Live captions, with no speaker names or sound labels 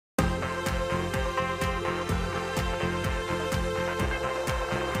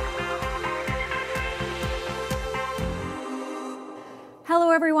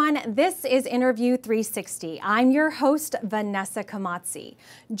Hello everyone, this is Interview 360. I'm your host, Vanessa Kamatsi.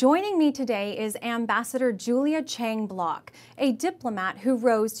 Joining me today is Ambassador Julia Chang Bloch, a diplomat who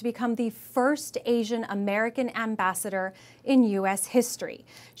rose to become the first Asian American ambassador in U.S. history.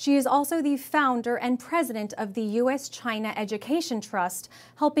 She is also the founder and president of the U.S.-China Education Trust,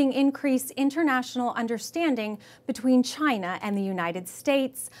 helping increase international understanding between China and the United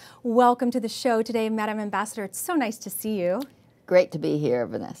States. Welcome to the show today, Madam Ambassador. It's so nice to see you. Great to be here,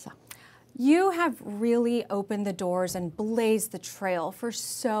 Vanessa. You have really opened the doors and blazed the trail for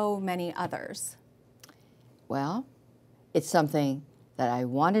so many others. Well, it's something that I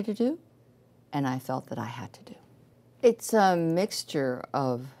wanted to do and I felt that I had to do. It's a mixture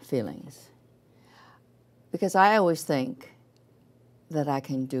of feelings because I always think that I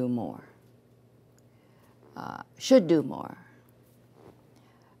can do more, should do more.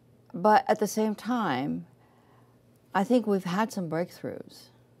 But at the same time, I think we've had some breakthroughs,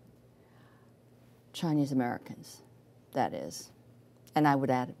 Chinese Americans, that is, and I would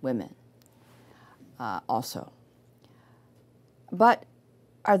add women also. But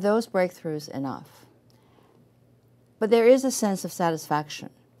are those breakthroughs enough? But there is a sense of satisfaction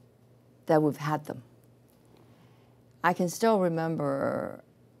that we've had them. I can still remember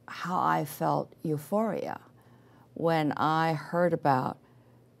how I felt euphoria when I heard about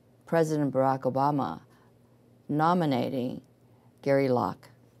President Barack Obama nominating Gary Locke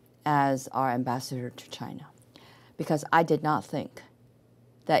as our ambassador to China, because I did not think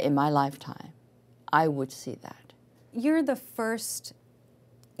that in my lifetime I would see that. You're the first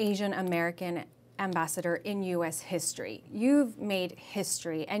Asian American ambassador in U.S. history. You've made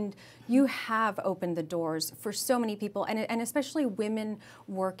history and you have opened the doors for so many people, and especially women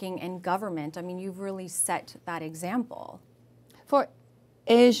working in government. I mean, you've really set that example. For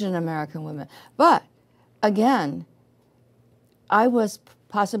Asian American women. But again, I was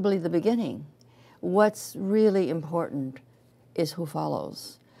possibly the beginning. What's really important is who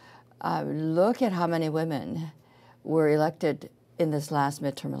follows. Look at how many women were elected in this last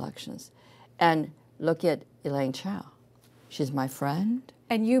midterm elections. And look at Elaine Chao. She's my friend.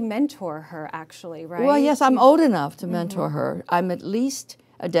 And you mentor her, actually, right? Well, yes, I'm old enough to mentor her. I'm at least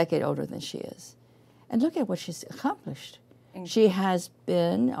a decade older than she is. And look at what she's accomplished. She has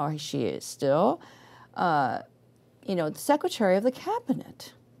been, or she is still, the Secretary of the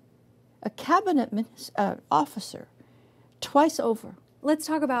Cabinet, a cabinet officer, twice over. Let's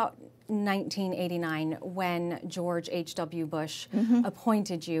talk about 1989 when George H.W. Bush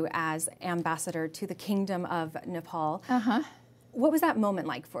appointed you as ambassador to the Kingdom of Nepal. What was that moment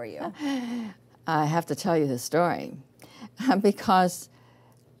like for you? I have to tell you the story because,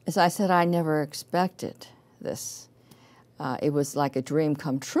 as I said, I never expected this. It was like a dream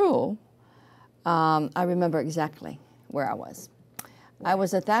come true. I remember exactly where I was. I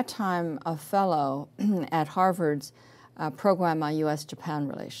was at that time a fellow at Harvard's program on U.S.-Japan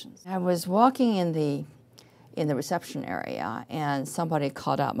relations. I was walking in the reception area, and somebody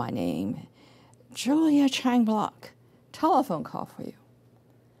called out my name, Julia Chang Bloch, telephone call for you.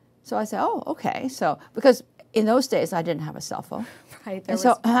 So I said, oh, okay. So because in those days I didn't have a cell phone, Right. And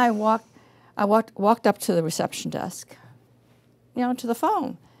so I walked up to the reception desk, to the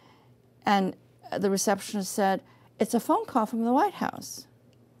phone, and the receptionist said, it's a phone call from the White House.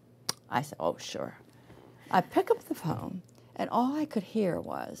 I said, oh, sure. I pick up the phone, and all I could hear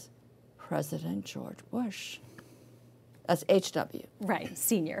was President George Bush. That's H.W. Right,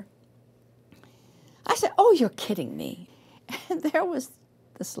 senior. I said, oh, you're kidding me. And there was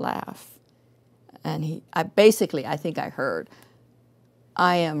this laugh. And I think I heard,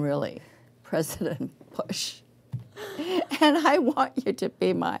 I am really President Bush. And I want you to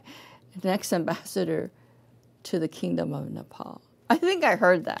be my next ambassador to the Kingdom of Nepal. I think I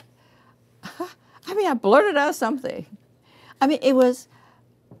heard that. I blurted out something. It was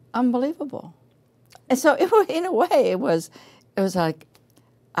unbelievable. And so in a way, it was like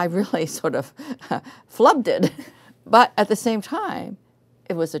I really sort of flubbed it. But at the same time,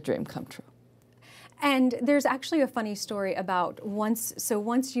 it was a dream come true. And there's actually a funny story about once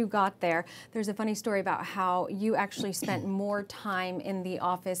you got there, there's a funny story about how you actually spent more time in the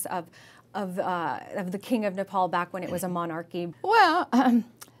office of the King of Nepal back when it was a monarchy. Well,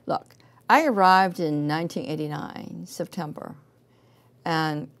 look, I arrived in 1989, September,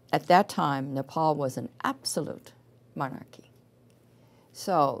 and at that time, Nepal was an absolute monarchy.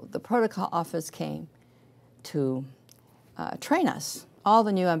 So the protocol office came to train us, all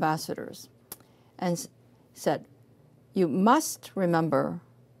the new ambassadors, and said, you must remember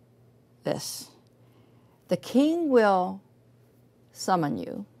this. The king will summon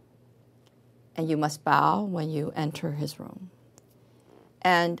you, and you must bow when you enter his room.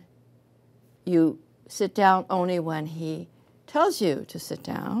 And you sit down only when he tells you to sit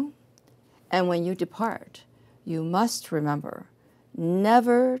down. And when you depart, you must remember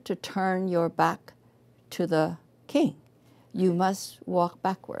never to turn your back to the king. You must walk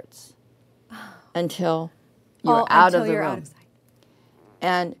backwards until you're out of the room. Out of sight.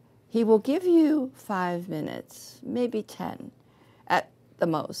 And he will give you 5 minutes, maybe 10 at the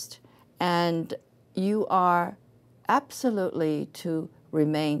most. And you are absolutely to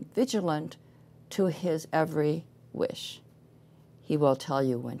remain vigilant to his every wish. He will tell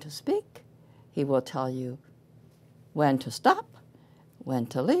you when to speak. He will tell you when to stop, when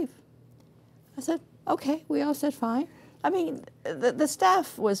to leave. I said, okay, we all said fine. I mean, the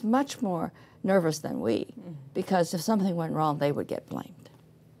staff was much more nervous than we, because if something went wrong, they would get blamed.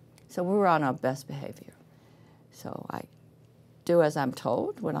 So we were on our best behavior. So I do as I'm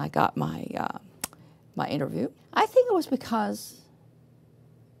told when I got my interview. I think it was because,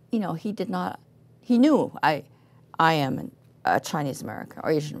 he knew I am a Chinese American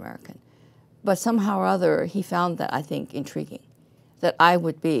or Asian American, but somehow or other he found that, I think, intriguing, that I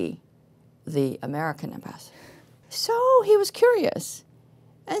would be the American ambassador. So he was curious,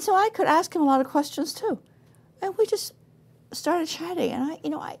 and so I could ask him a lot of questions too, and we just started chatting,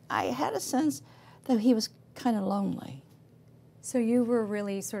 and I had a sense that he was kind of lonely. So you were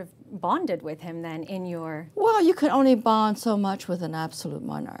really sort of bonded with him then in your... Well, you can only bond so much with an absolute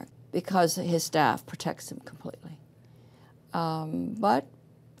monarch because his staff protects him completely. But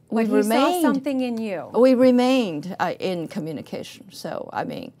we remained... He saw something in you. We remained in communication. So,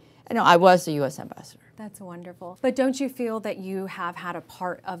 I was the U.S. ambassador. That's wonderful. But don't you feel that you have had a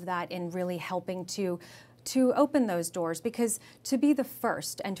part of that in really helping to open those doors? Because to be the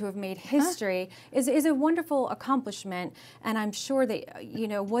first and to have made history is a wonderful accomplishment. And I'm sure that,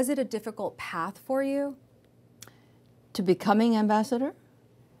 was it a difficult path for you? To becoming ambassador?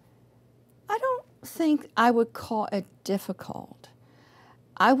 I don't think I would call it difficult.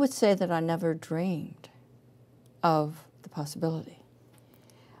 I would say that I never dreamed of the possibility.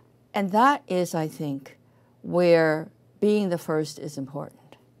 And that is, I think, where being the first is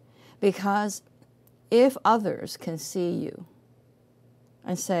important. Because if others can see you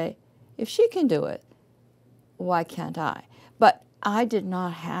and say, if she can do it, why can't I? But I did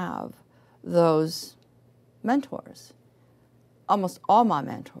not have those mentors. Almost all my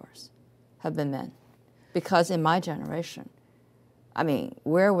mentors have been men. Because in my generation,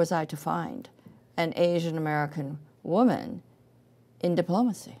 where was I to find an Asian American woman in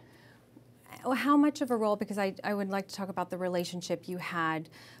diplomacy? How much of a role, because I would like to talk about the relationship you had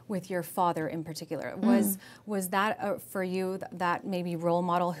with your father in particular. Was that for you that maybe role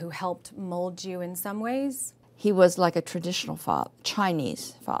model who helped mold you in some ways? He was like a traditional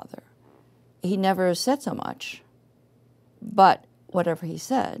Chinese father. He never said so much, but whatever he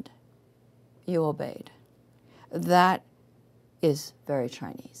said, you obeyed. That is very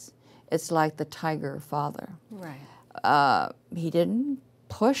Chinese. It's like the tiger father. Right. He didn't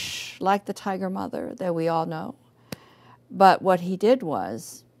push like the tiger mother that we all know. But what he did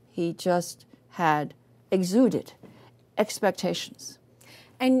was he just had exuded expectations.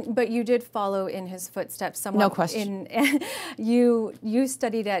 But you did follow in his footsteps somewhat. No question. You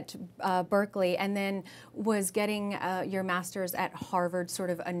studied at Berkeley and then was getting your master's at Harvard, sort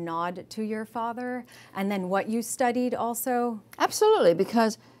of a nod to your father, and then what you studied also? Absolutely,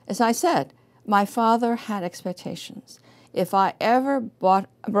 because as I said, my father had expectations. If I ever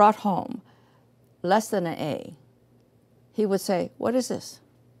brought home less than an A, he would say, what is this?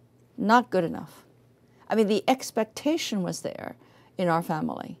 Not good enough. The expectation was there in our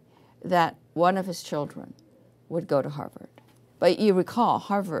family that one of his children would go to Harvard. But you recall,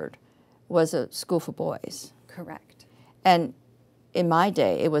 Harvard was a school for boys. Correct. And in my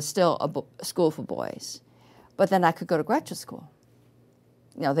day, it was still a school for boys. But then I could go to graduate school.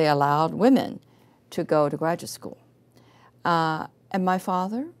 They allowed women to go to graduate school. And my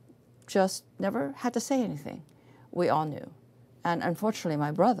father just never had to say anything. We all knew. And unfortunately,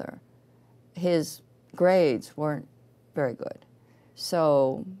 my brother, his grades weren't very good.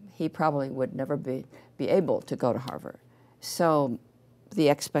 So he probably would never be able to go to Harvard. So the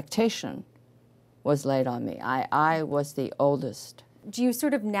expectation was laid on me. I was the oldest. Do you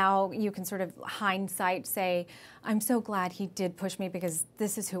sort of now, you can sort of hindsight say, I'm so glad he did push me because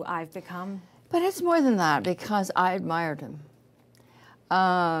this is who I've become? But it's more than that, because I admired him.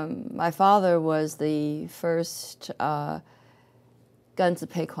 My father was the first Guns of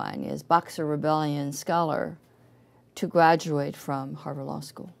Pequan, is Boxer Rebellion scholar, to graduate from Harvard Law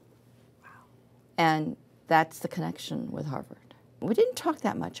School. Wow. And that's the connection with Harvard. We didn't talk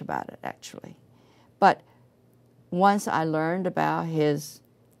that much about it, actually. But once I learned about his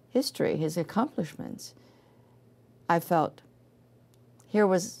history, his accomplishments, I felt here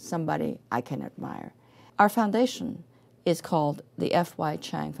was somebody I can admire. Our foundation is called the F.Y.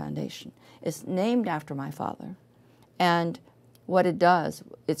 Chang Foundation. It's named after my father. And what it does,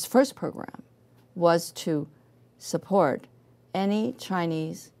 its first program, was to support any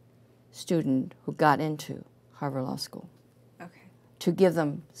Chinese student who got into Harvard Law School. Okay. To give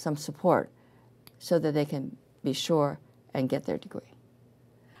them some support so that they can be sure and get their degree.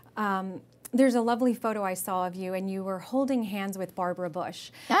 There's a lovely photo I saw of you, and you were holding hands with Barbara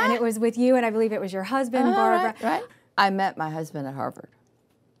Bush. And it was with you, and I believe it was your husband, Barbara. Right. I met my husband at Harvard,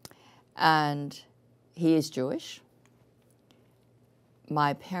 and he is Jewish.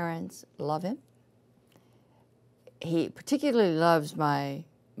 My parents love him. He particularly loves my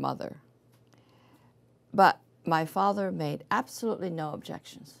mother. But my father made absolutely no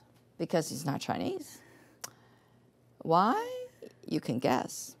objections because he's not Chinese. Why? You can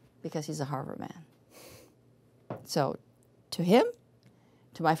guess. Because he's a Harvard man. So to him,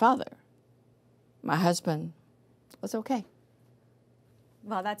 to my father, my husband was okay.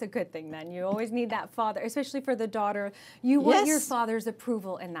 Well, that's a good thing then. You always need that father, especially for the daughter. You want your father's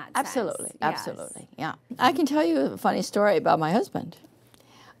approval in that sense. Absolutely, Yes. absolutely, yeah. I can tell you a funny story about my husband.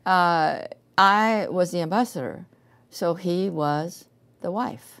 I was the ambassador, so he was the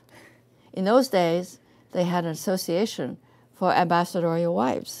wife. In those days, they had an association for ambassadorial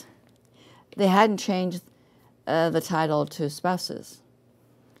wives. They hadn't changed the title to spouses.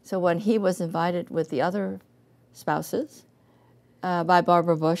 So when he was invited with the other spouses by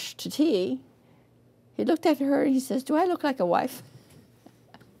Barbara Bush to tea, he looked at her and he says, "Do I look like a wife?"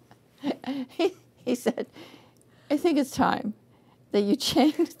 he said, "I think it's time that you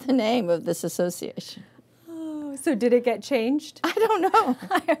change the name of this association." So did it get changed? I don't know.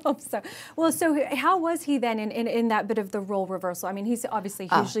 I hope so. Well, so how was he then in that bit of the role reversal? I mean, he's obviously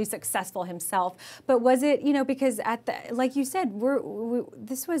hugely successful himself, but was it, you know, because at the, like you said,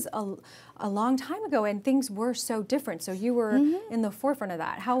 this was a long time ago and things were so different. So you were in the forefront of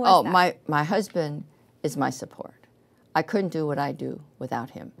that. How was that? My husband is my support. I couldn't do what I do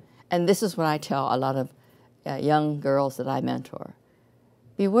without him. And this is what I tell a lot of young girls that I mentor.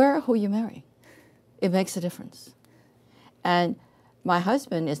 Beware who you marry. It makes a difference. And my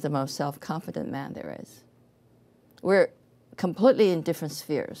husband is the most self-confident man there is. We're completely in different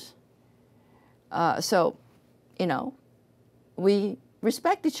spheres. So, you know, we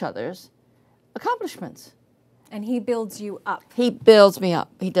respect each other's accomplishments. And he builds you up. He builds me up.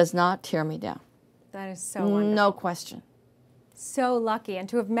 He does not tear me down. That is so wonderful. No question. So lucky, and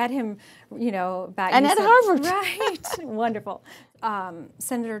to have met him, you know, back and at Harvard, right? Wonderful.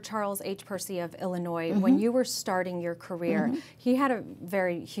 Senator Charles H. Percy of Illinois. When you were starting your career, he had a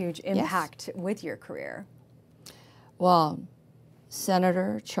very huge impact with your career. Well,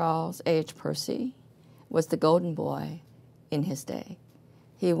 Senator Charles H. Percy was the golden boy in his day.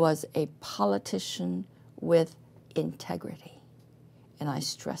 He was a politician with integrity, and I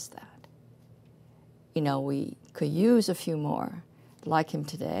stress that. You know, we could use a few more like him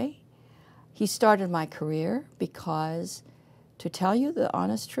today. He started my career because, to tell you the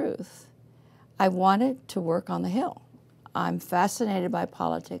honest truth, I wanted to work on the Hill. I'm fascinated by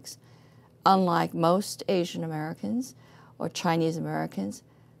politics. Unlike most Asian Americans or Chinese Americans,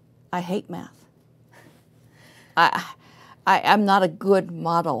 I hate math. I'm not a good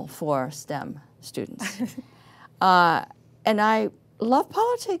model for STEM students. And I love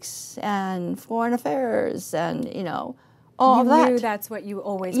politics and foreign affairs and, you know, all of that. You knew that's what you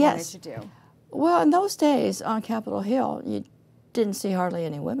always wanted to do. Well, in those days on Capitol Hill, you didn't see hardly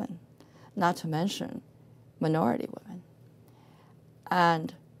any women, not to mention minority women.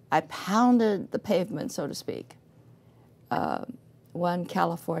 And I pounded the pavement, so to speak. One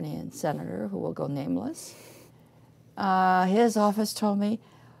Californian senator, who will go nameless, his office told me,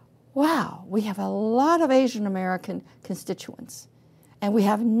 "Wow, we have a lot of Asian American constituents, and we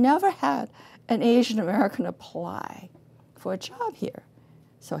have never had an Asian American apply for a job here."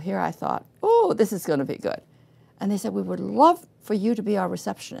 So here I thought, oh, this is going to be good. And they said, "We would love for you to be our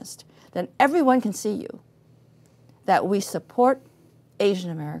receptionist. Then everyone can see you, that we support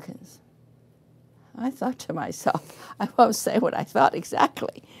Asian Americans." I thought to myself, I won't say what I thought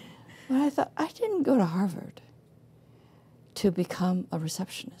exactly, but I thought, I didn't go to Harvard to become a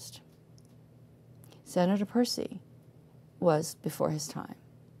receptionist. Senator Percy was before his time.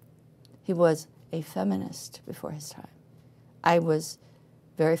 He was a feminist before his time. I was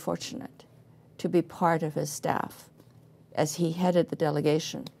very fortunate to be part of his staff as he headed the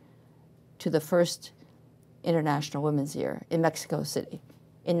delegation to the first International Women's Year in Mexico City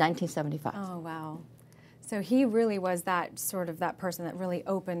in 1975. Oh, wow. So he really was that sort of that person that really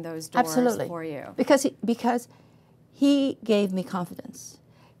opened those doors Absolutely. for you. Because he gave me confidence.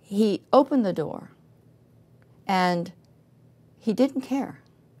 He opened the door, and he didn't care.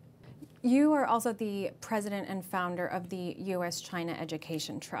 You are also the president and founder of the U.S.-China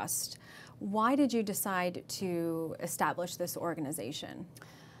Education Trust. Why did you decide to establish this organization?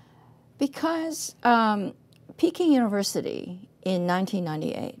 Because Peking University in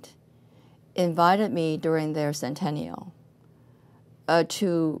 1998 invited me during their centennial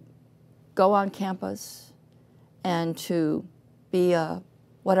to go on campus and to be a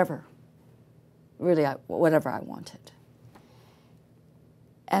whatever, really whatever I wanted.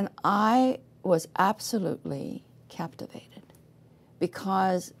 And I was absolutely captivated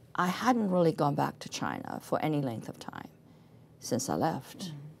because I hadn't really gone back to China for any length of time since I left.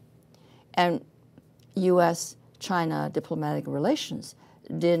 Mm-hmm. And U.S.-China diplomatic relations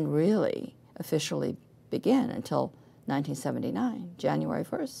didn't really officially begin until 1979, January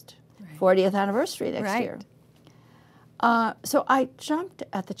 1st, right. 40th anniversary next year. So I jumped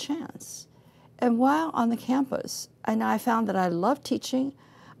at the chance. And while on the campus, and I found that I loved teaching.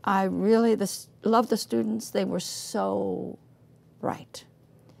 I really loved the students. They were so bright.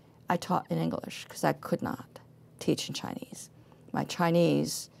 I taught in English because I could not teach in Chinese. My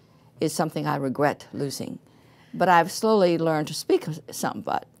Chinese is something I regret losing. But I've slowly learned to speak some,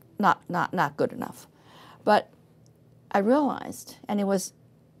 but not good enough. But I realized, and it was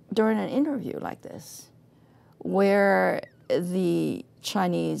during an interview like this, where the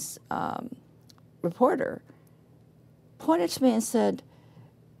Chinese reporter pointed to me and said,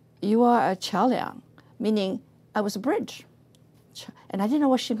 "You are a chaoliang," meaning I was a bridge. And I didn't know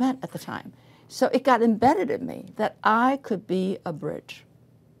what she meant at the time. So it got embedded in me that I could be a bridge.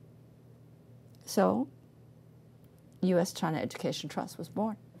 So U.S.-China Education Trust was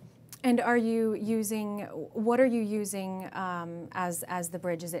born. And are you using, what are you using as the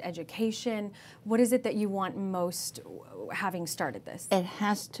bridge? Is it education? What is it that you want most having started this? It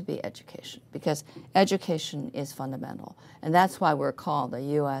has to be education because education is fundamental. And that's why we're called the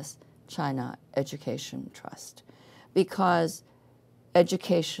U.S.-China Education Trust. Because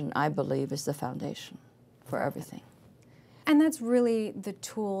education, I believe, is the foundation for everything. And that's really the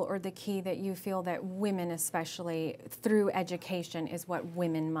tool or the key that you feel that women, especially through education, is what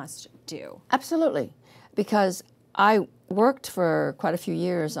women must do. Absolutely, because I worked for quite a few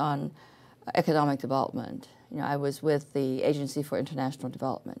years on economic development. You know, I was with the Agency for International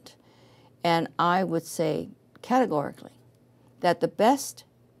Development, and I would say categorically that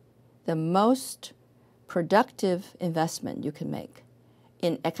the most productive investment you can make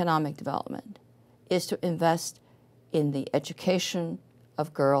in economic development is to invest in the education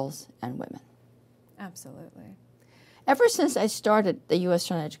of girls and women. Absolutely. Ever since I started the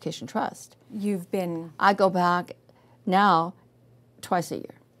U.S.-China Education Trust, I go back now twice a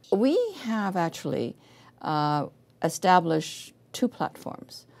year. We have actually established two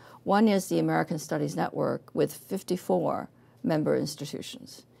platforms. One is the American Studies Network with 54 member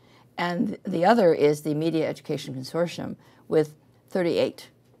institutions. And the other is the Media Education Consortium with 38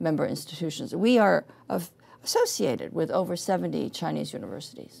 member institutions. We are associated with over 70 Chinese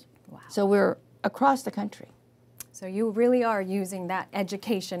universities. Wow. So we're across the country. So you really are using that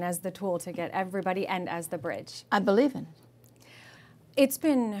education as the tool to get everybody and as the bridge. I believe in it. It's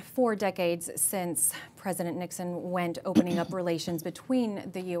been 4 decades since President Nixon went opening up relations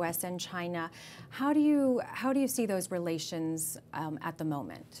between the U.S. and China. How do you see those relations at the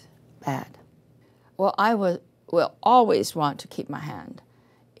moment? Bad. Well, I will always want to keep my hand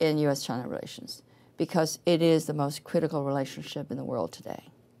in U.S.-China relations because it is the most critical relationship in the world today.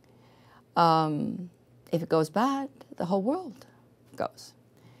 If it goes bad, the whole world goes.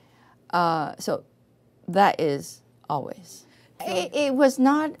 So that is always. It was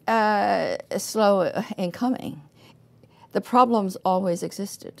not slow in coming. The problems always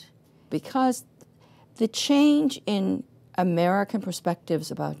existed because the change in American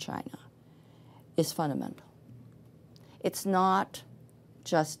perspectives about China is fundamental. It's not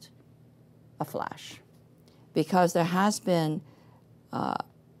just a flash, because there has been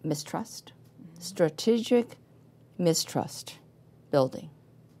mistrust, strategic mistrust building.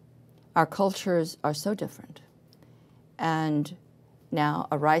 Our cultures are so different, and now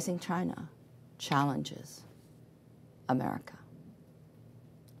a rising China challenges America.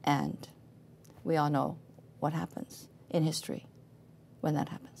 And we all know what happens in history when that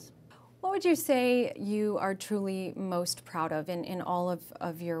happens. What would you say you are truly most proud of in all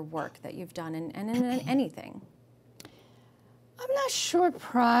of your work that you've done and in anything? I'm not sure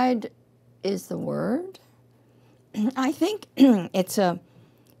pride is the word. I think it's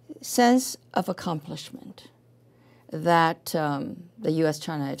sense of accomplishment that the U.S.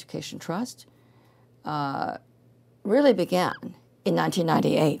 China Education Trust really began in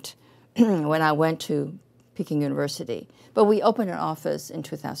 1998 when I went to Peking University. But we opened an office in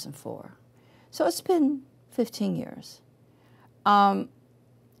 2004. So it's been 15 years.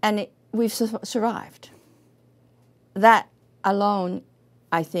 We've survived. That alone,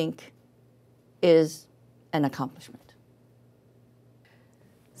 I think, is an accomplishment.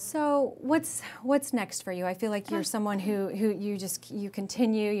 So what's next for you? I feel like you're someone who you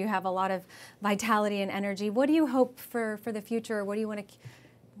continue. You have a lot of vitality and energy. What do you hope for the future? What do you want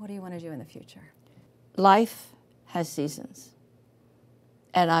to do in the future? Life has seasons,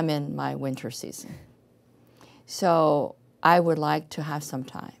 and I'm in my winter season. So I would like to have some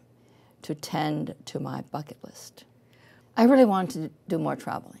time to tend to my bucket list. I really want to do more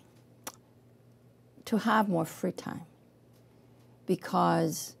traveling, to have more free time,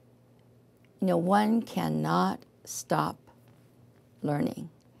 because one cannot stop learning,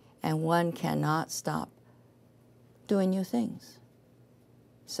 and one cannot stop doing new things.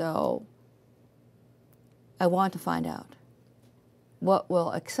 So I want to find out what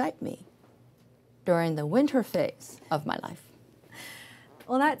will excite me during the winter phase of my life.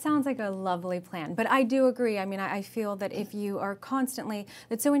 Well, that sounds like a lovely plan. But I do agree. I mean, I feel that if you are constantly,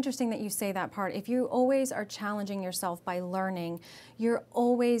 it's so interesting that you say that part. If you always are challenging yourself by learning, you're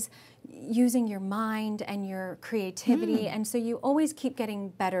always using your mind and your creativity. And so you always keep getting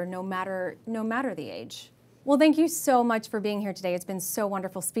better no matter the age. Well, thank you so much for being here today. It's been so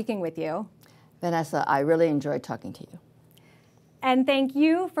wonderful speaking with you. Vanessa, I really enjoyed talking to you. And thank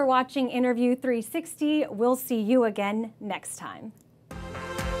you for watching Interview 360. We'll see you again next time.